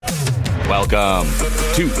Welcome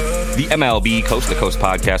to the MLB Coast to Coast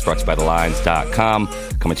podcast brought to you by thelines.com.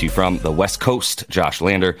 Coming to you from the West Coast, Josh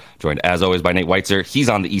Lander, joined as always by Nate Weitzer. He's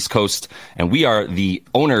on the East Coast, and we are the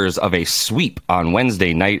owners of a sweep on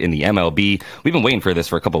Wednesday night in the MLB. We've been waiting for this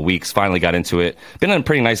for a couple of weeks, finally got into it. Been in a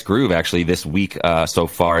pretty nice groove, actually, this week so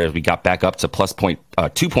far, as we got back up to plus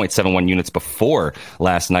 2.71 units before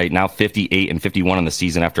last night. Now 58 and 51 on the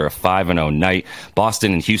season after a 5-0 night.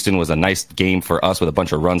 Boston and Houston was a nice game for us with a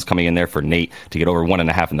bunch of runs coming in there for Nate to get over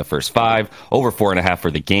 1.5 in the first 5, over 4.5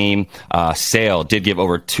 for the game. Sale did give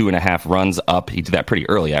over 2.5 runs up. He did that pretty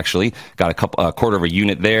early, actually. Got a quarter of a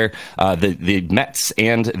unit there. The Mets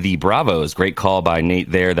and the Bravos, great call by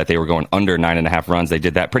Nate there that they were going under 9.5 runs. They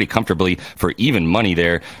did that pretty comfortably for even money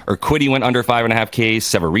there. Urquidy went under 5.5 Ks.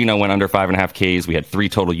 Severino went under 5.5 Ks. We had 3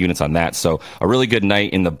 total units on that. So a really good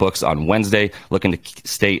night in the books on Wednesday. Looking to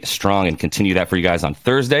stay strong and continue that for you guys on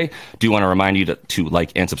Thursday. Do want to remind you to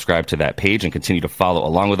like and subscribe to that page and continue to follow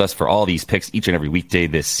along with us for all these picks each and every weekday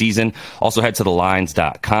this season. Also head to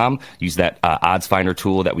thelines.com. Use that odds finder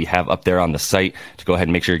tool that we have up there on the site to go ahead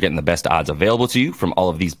and make sure you're getting the best odds available to you from all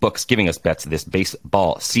of these books giving us bets this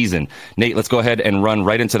baseball season. Nate, let's go ahead and run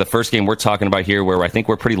right into the first game we're talking about here, where I think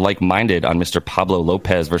we're pretty like-minded on Mr. Pablo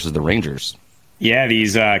Lopez versus the Rangers. Yeah,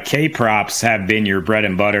 these K props have been your bread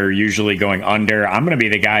and butter, usually going under. I'm going to be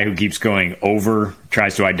the guy who keeps going over,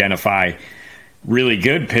 tries to identify really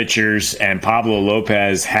good pitchers, and Pablo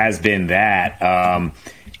Lopez has been that.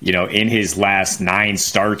 In his last 9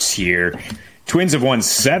 starts here, Twins have won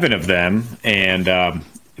 7 of them, and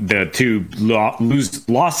the 2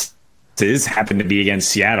 losses happen to be against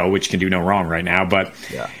Seattle, which can do no wrong right now. But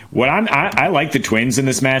yeah. I like the Twins in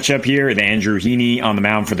this matchup here. The Andrew Heaney on the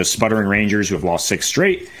mound for the sputtering Rangers, who have lost 6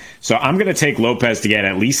 straight. So I'm going to take Lopez to get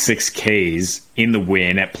at least 6 Ks in the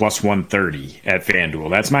win at plus 130 at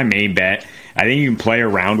FanDuel. That's my main bet. I think you can play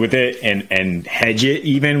around with it and hedge it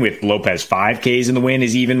even with Lopez 5 Ks in the win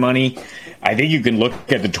is even money. I think you can look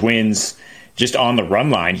at the Twins just on the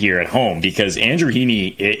run line here at home because Andrew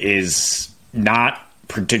Heaney is not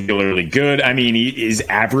particularly good. I mean, he is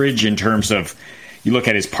average in terms of you look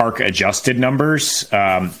at his park adjusted numbers,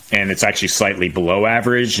 and it's actually slightly below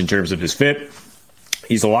average in terms of his FIP.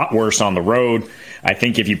 He's a lot worse on the road. I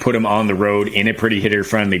think if you put him on the road in a pretty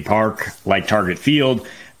hitter-friendly park like Target Field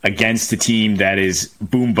against a team that is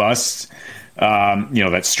boom bust,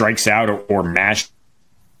 that strikes out or mashes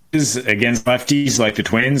against lefties like the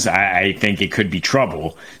Twins, I think it could be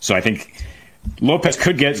trouble. So I think Lopez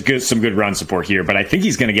could get some good run support here, but I think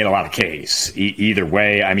he's going to get a lot of Ks either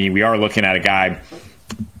way. I mean, we are looking at a guy,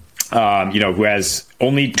 who has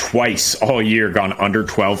only twice all year gone under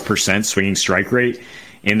 12% swinging strike rate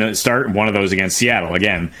in the start. One of those against Seattle,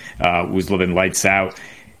 again, was living lights out.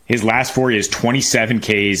 His last 4 years, 27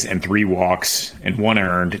 Ks and 3 walks and 1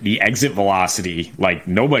 earned. The exit velocity, like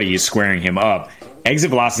nobody is squaring him up. Exit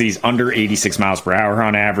velocity is under 86 miles per hour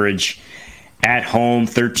on average. At home,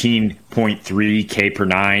 13.3 K per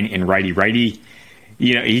 9 in righty-righty.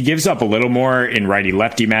 He gives up a little more in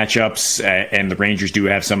righty-lefty matchups, and the Rangers do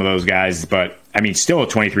have some of those guys, but, I mean, still a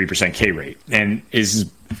 23% K rate, and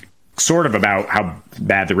is sort of about how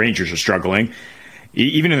bad the Rangers are struggling.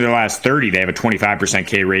 Even in their last 30, they have a 25%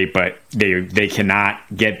 K rate, but they cannot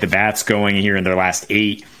get the bats going here in their last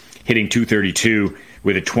 8, hitting .232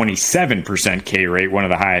 with a 27% K rate, one of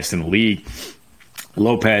the highest in the league.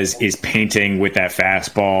 Lopez is painting with that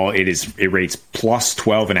fastball. It rates plus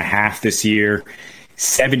 12.5 this year,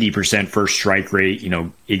 70% first strike rate,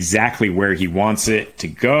 exactly where he wants it to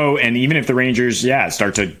go. And even if the Rangers,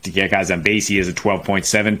 start to get guys on base, he has a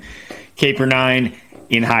 12.7 K per 9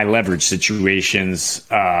 in high leverage situations.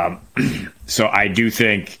 So I do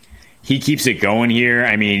think he keeps it going here.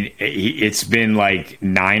 I mean, it's been like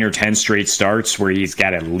 9 or 10 straight starts where he's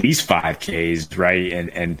got at least 5 Ks, right?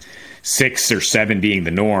 And 6 or 7 being the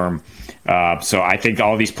norm. So I think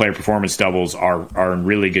all these player performance doubles are in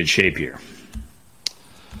really good shape here.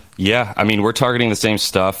 Yeah, I mean, we're targeting the same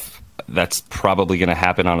stuff. That's probably going to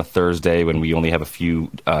happen on a Thursday when we only have a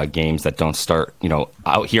few games that don't start,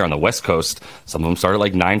 out here on the West Coast. Some of them start at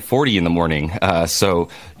like 9:40 in the morning. So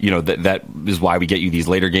that is why we get you these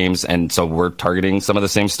later games. And so we're targeting some of the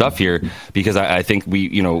same stuff here because I think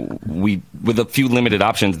we with a few limited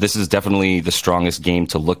options, this is definitely the strongest game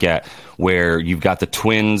to look at where you've got the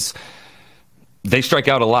Twins They strike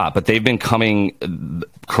out a lot, but they've been coming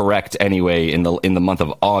correct anyway in the month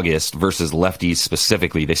of August versus lefties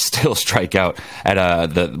specifically. They still strike out at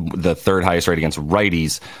the third highest rate against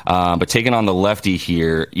righties. But taking on the lefty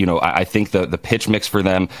here, I think the pitch mix for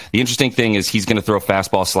them. The interesting thing is he's going to throw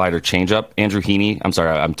fastball, slider, changeup. Andrew Heaney. I'm sorry,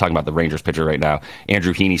 I'm talking about the Rangers pitcher right now.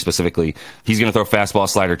 Andrew Heaney specifically. He's going to throw fastball,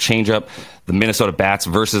 slider, changeup. The Minnesota bats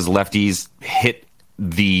versus lefties hit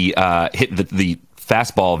the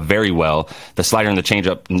fastball very well. The slider and the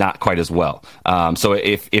changeup not quite as well. So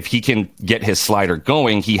if he can get his slider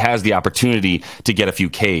going, he has the opportunity to get a few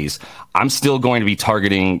Ks. I'm still going to be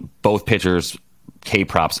targeting both pitchers K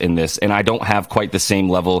props in this, and I don't have quite the same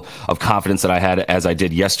level of confidence that I had as I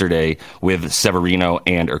did yesterday with Severino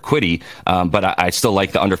and Urquidy, but I still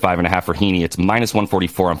like the under 5.5 for Heaney. It's minus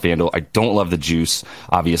 144 on FanDuel. I don't love the juice,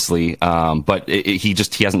 obviously, but he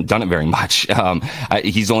hasn't done it very much.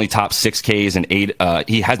 He's only topped 6Ks in 8.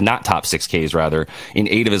 He has not topped 6Ks rather in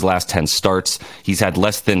 8 of his last 10 starts. He's had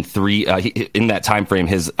less than 3 in that time frame.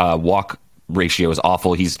 His walk ratio is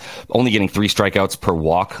awful. He's only getting 3 strikeouts per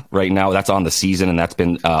walk right now. That's on the season, and that's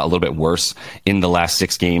been a little bit worse in the last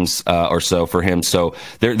 6 games or so for him. So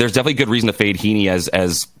there's definitely good reason to fade Heaney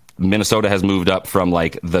as Minnesota has moved up from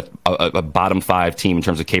like a bottom 5 team in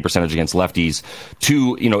terms of K percentage against lefties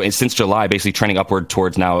to, since July, basically trending upward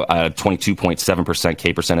towards now 22.7%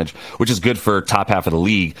 K percentage, which is good for top half of the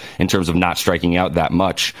league in terms of not striking out that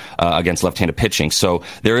much against left-handed pitching. So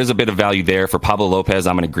there is a bit of value there. For Pablo Lopez,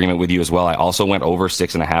 I'm in agreement with you as well. I also went over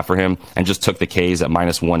 6.5 for him and just took the Ks at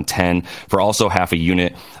minus 110 for also half a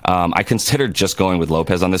unit. I considered just going with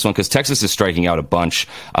Lopez on this one because Texas is striking out a bunch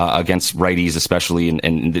against righties, especially,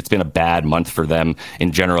 and it's been a bad month for them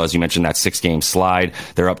in general. As you mentioned, that 6-game slide,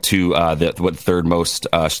 they're up to the third highest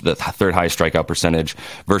strikeout percentage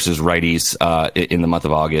versus righties in the month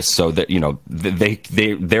of August. So that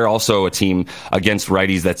they're also a team against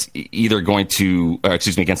righties that's either going to,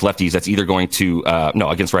 against lefties that's either going to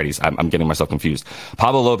against righties. I'm getting myself confused.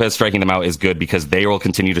 Pablo Lopez striking them out is good because they will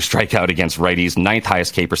continue to strike out against righties. 9th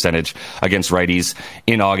highest K percentage against righties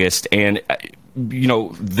in August, and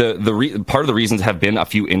part of the reasons have been a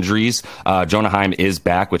few injuries. Jonah Heim is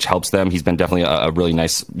back, which helps them. He's been definitely a really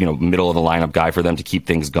nice, middle of the lineup guy for them to keep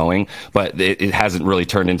things going, but it hasn't really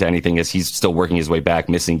turned into anything as he's still working his way back,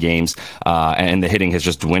 missing games, and the hitting has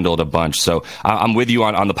just dwindled a bunch. So I'm with you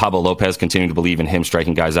on the Pablo Lopez, continuing to believe in him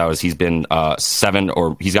striking guys out as he's been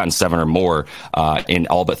he's gotten 7 or more in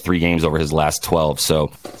all but 3 games over his last 12.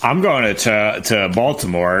 So I'm going to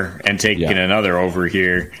Baltimore and taking another over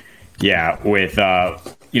here. Yeah, with a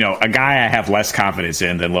guy I have less confidence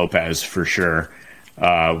in than Lopez for sure.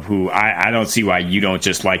 Who I don't see why you don't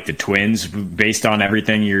just like the Twins based on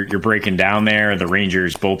everything you're breaking down there. The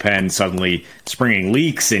Rangers bullpen suddenly springing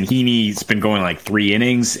leaks, and Heaney's been going like 3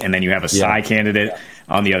 innings, and then you have a Cy candidate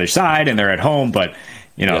on the other side, and they're at home. But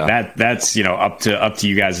that's up to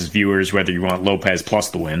you guys as viewers whether you want Lopez plus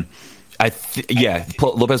the win.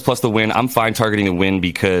 Lopez plus the win. I'm fine targeting the win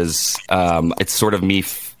because it's sort of me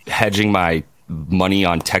hedging my money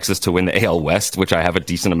on Texas to win the AL West, which I have a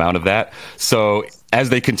decent amount of that. So as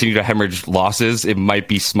they continue to hemorrhage losses, it might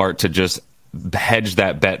be smart to just hedge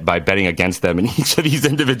that bet by betting against them in each of these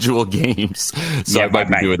individual games. So I might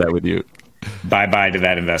be doing that with you. Bye-bye to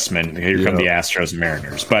that investment. Here come the Astros and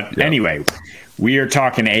Mariners. But anyway, we are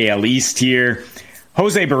talking AL East here.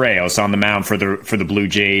 Jose Barrios on the mound for the Blue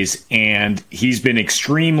Jays, and he's been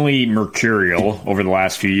extremely mercurial over the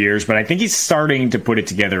last few years, but I think he's starting to put it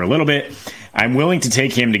together a little bit. I'm willing to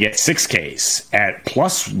take him to get 6 Ks at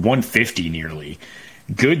plus 150 nearly.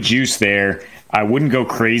 Good juice there. I wouldn't go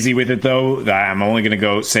crazy with it, though. I'm only going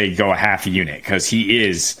to go a half a unit because he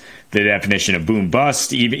is the definition of boom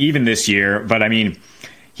bust, even this year. But, I mean,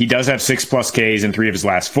 he does have 6+ Ks in 3 of his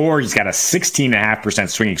last 4. He's got a 16.5%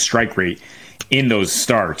 swinging strike rate in those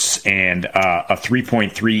starts and a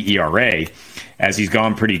 3.3 ERA as he's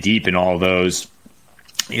gone pretty deep in all of those.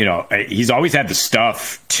 He's always had the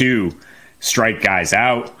stuff to strike guys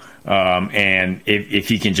out. And if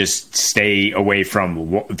he can just stay away from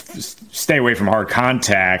hard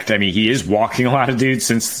contact, I mean, he is walking a lot of dudes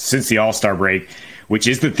since the All-Star break, which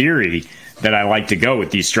is the theory that I like to go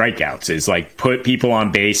with these strikeouts, is like put people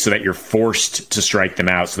on base so that you're forced to strike them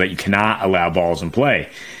out so that you cannot allow balls in play.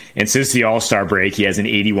 And since the All-Star break, he has an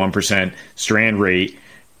 81% strand rate,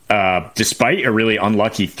 despite a really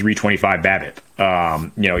unlucky 325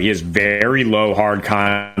 BABIP. He has very low hard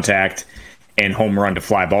contact and home run to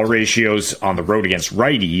fly ball ratios on the road against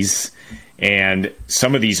righties. And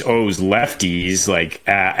some of these O's lefties, like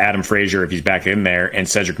Adam Frazier, if he's back in there, and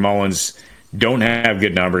Cedric Mullins, don't have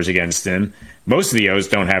good numbers against him. Most of the O's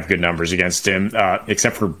don't have good numbers against him,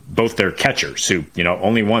 except for both their catchers, who,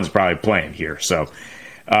 only one's probably playing here. So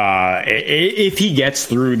if he gets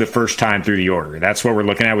through the first time through the order, that's what we're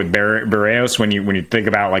looking at with Barrios. When you think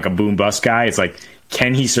about like a boom bust guy, it's like,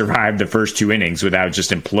 can he survive the first 2 innings without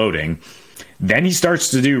just imploding? Then he starts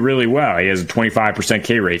to do really well. He has a 25%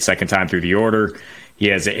 K rate second time through the order. He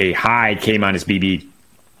has a high K minus BB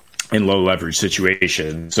in low leverage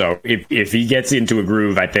situation. So if he gets into a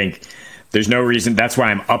groove, I think there's no reason. That's why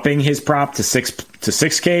I'm upping his prop to 6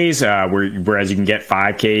 Ks, whereas you can get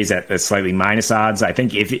 5 Ks at slightly minus odds. I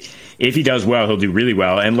think if he does well, he'll do really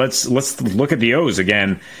well. And let's look at the O's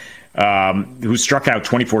again, who struck out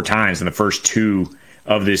 24 times in the first 2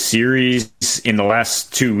 of this series. In the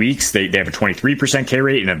last 2 weeks, they have a 23% K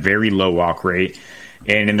rate and a very low walk rate.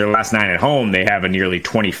 And in their last 9 at home, they have a nearly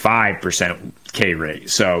 25% K rate.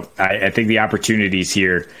 So I think the opportunities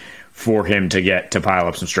here for him to pile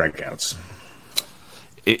up some strikeouts.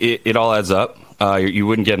 It all adds up. You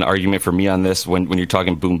wouldn't get an argument from me on this when you're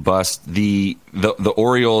talking boom bust. The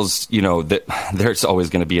Orioles, there's always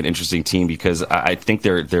going to be an interesting team because I think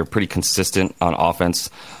they're pretty consistent on offense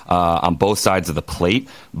on both sides of the plate.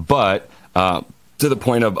 But to the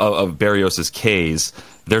point of Barrios's Ks,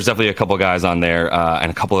 there's definitely a couple guys on there, and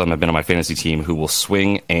a couple of them have been on my fantasy team who will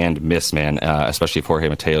swing and miss, man, especially if Jorge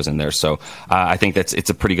Mateo's in there. So I think it's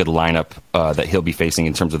a pretty good lineup that he'll be facing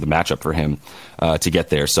in terms of the matchup for him to get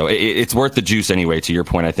there. So it's worth the juice anyway. To your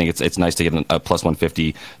point, I think it's nice to get a plus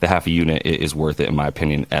 150. The half a unit is worth it, in my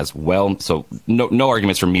opinion, as well. So no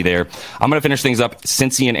arguments from me there. I'm going to finish things up,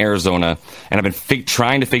 Cincy and Arizona, and I've been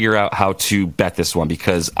trying to figure out how to bet this one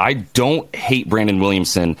because I don't hate Brandon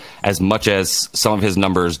Williamson as much as some of his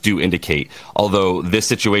numbers do indicate. Although this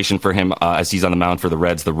situation for him, as he's on the mound for the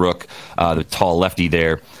Reds, the rook, the tall lefty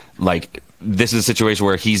there, like this is a situation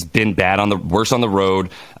where he's been worse on the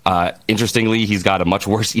road. Interestingly, he's got a much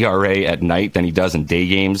worse ERA at night than he does in day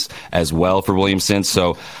games as well for Williamson.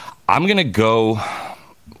 So I'm going to go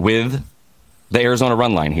with the Arizona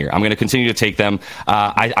run line here. I'm going to continue to take them.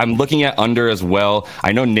 I'm looking at under as well.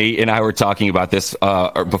 I know Nate and I were talking about this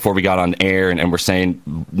before we got on air, and we're saying,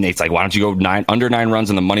 Nate's like, why don't you go under 9 runs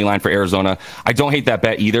in the money line for Arizona? I don't hate that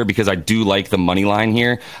bet either because I do like the money line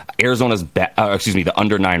here. The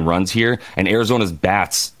under 9 runs here, and Arizona's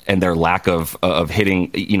bats and their lack of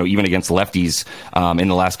hitting, even against lefties in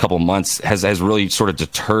the last couple months has really sort of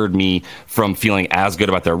deterred me from feeling as good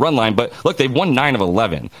about their run line. But look, they've won 9 of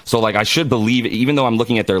 11. So like I should believe, even though I'm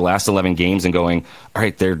looking at their last 11 games and going, all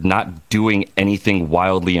right, they're not doing anything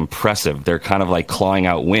wildly impressive. They're kind of like clawing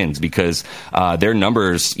out wins because their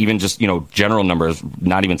numbers, even just, general numbers,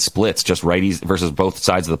 not even splits, just righties versus both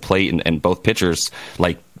sides of the plate and both pitchers,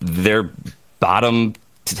 like they're bottom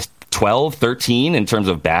 12, 13 in terms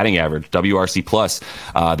of batting average, WRC plus.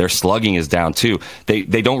 Their slugging is down too.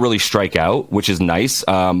 They don't really strike out, which is nice.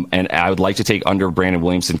 And I would like to take under Brandon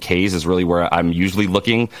Williamson Ks is really where I'm usually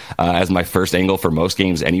looking as my first angle for most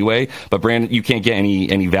games anyway. But Brandon, you can't get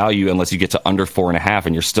any value unless you get to under 4.5,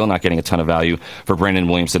 and you're still not getting a ton of value for Brandon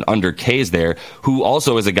Williamson under Ks there, who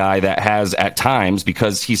also is a guy that has at times,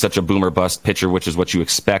 because he's such a boomer bust pitcher, which is what you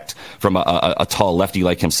expect from a tall lefty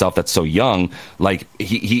like himself that's so young, like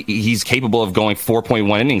he's capable of going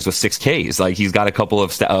 4.1 innings with 6 Ks. Like he's got a couple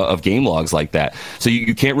of game logs like that. So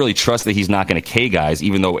you can't really trust that he's not going to K guys,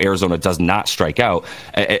 even though Arizona does not strike out.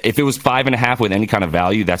 If it was 5.5 with any kind of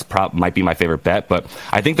value, that's might be my favorite bet. But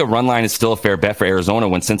I think the run line is still a fair bet for Arizona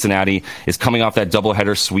when Cincinnati is coming off that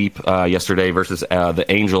doubleheader sweep yesterday versus the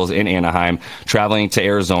Angels in Anaheim, traveling to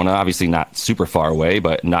Arizona. Obviously not super far away,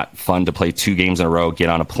 but not fun to play 2 games in a row, get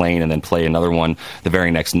on a plane, and then play another one the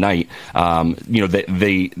very next night.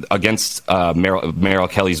 They against Merrill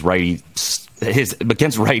Kelly's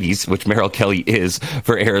against righties, which Merrill Kelly is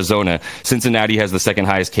for Arizona, Cincinnati has the second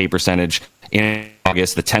highest K percentage in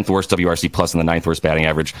August, the 10th worst WRC plus, and the 9th worst batting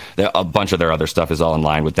average. A bunch of their other stuff is all in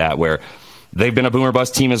line with that, where they've been a boomer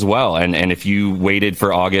bust team as well. And if you waited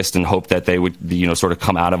for August and hoped that they would, sort of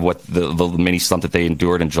come out of what the mini slump that they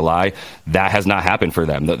endured in July, that has not happened for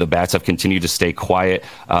them. The bats have continued to stay quiet,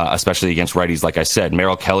 especially against righties. Like I said,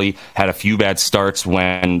 Merrill Kelly had a few bad starts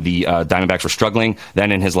when the Diamondbacks were struggling.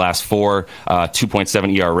 Then in his last 4,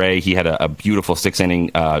 2.7 ERA, he had a beautiful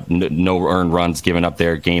 6-inning, no earned runs given up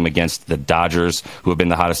their game against the Dodgers, who have been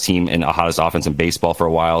the hottest team and hottest offense in baseball for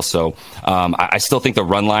a while. So I still think the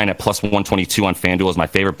run line at plus 125 22 on FanDuel is my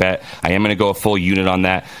favorite bet. I am going to go a full unit on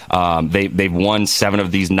that. They've won 7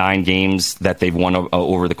 of these 9 games that they've won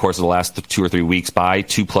over the course of the last 2 or 3 weeks by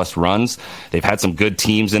 2+ runs. They've had some good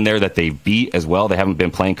teams in there that they've beat as well. They haven't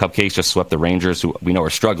been playing cupcakes, just swept the Rangers, who we know are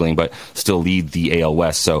struggling, but still lead the AL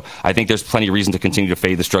West. So I think there's plenty of reason to continue to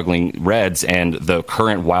fade the struggling Reds and the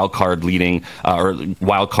current wild card leading or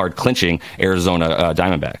wild card clinching Arizona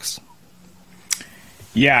Diamondbacks.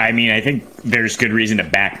 Yeah, I mean, I think there's good reason to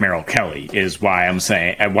back Merrill Kelly is why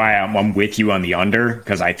I'm with you on the under,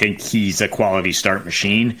 because I think he's a quality start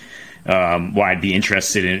machine. Why I'd be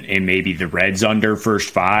interested in maybe the Reds under first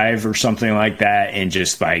 5 or something like that, and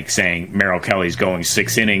just like saying Merrill Kelly's going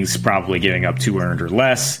 6 innings, probably giving up 2 earned or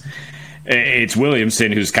less. It's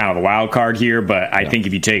Williamson who's kind of the wild card here, but I think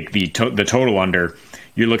if you take the total under,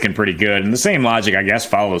 you're looking pretty good. And the same logic, I guess,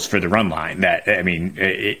 follows for the run line. That, I mean,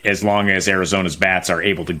 as long as Arizona's bats are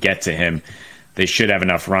able to get to him, they should have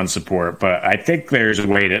enough run support. But I think there's a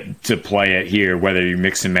way to play it here, whether you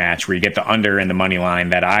mix and match, where you get the under and the money line,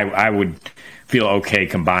 that I would feel okay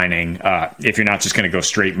combining if you're not just going to go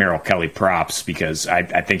straight Merrill Kelly props, because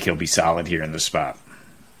I think he'll be solid here in this spot.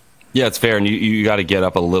 Yeah, it's fair, and you got to get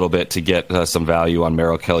up a little bit to get some value on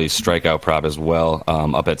Merrill Kelly's strikeout prop as well,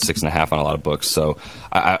 up at 6.5 on a lot of books. So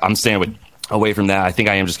I'm staying away from that. I think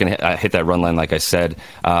I am just going to hit that run line, like I said,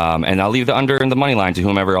 and I'll leave the under and the money line to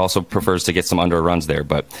whomever also prefers to get some under runs there.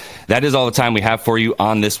 But that is all the time we have for you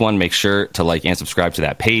on this one. Make sure to like and subscribe to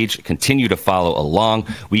that page. Continue to follow along.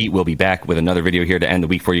 We will be back with another video here to end the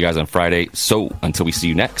week for you guys on Friday. So until we see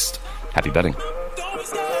you next, happy betting.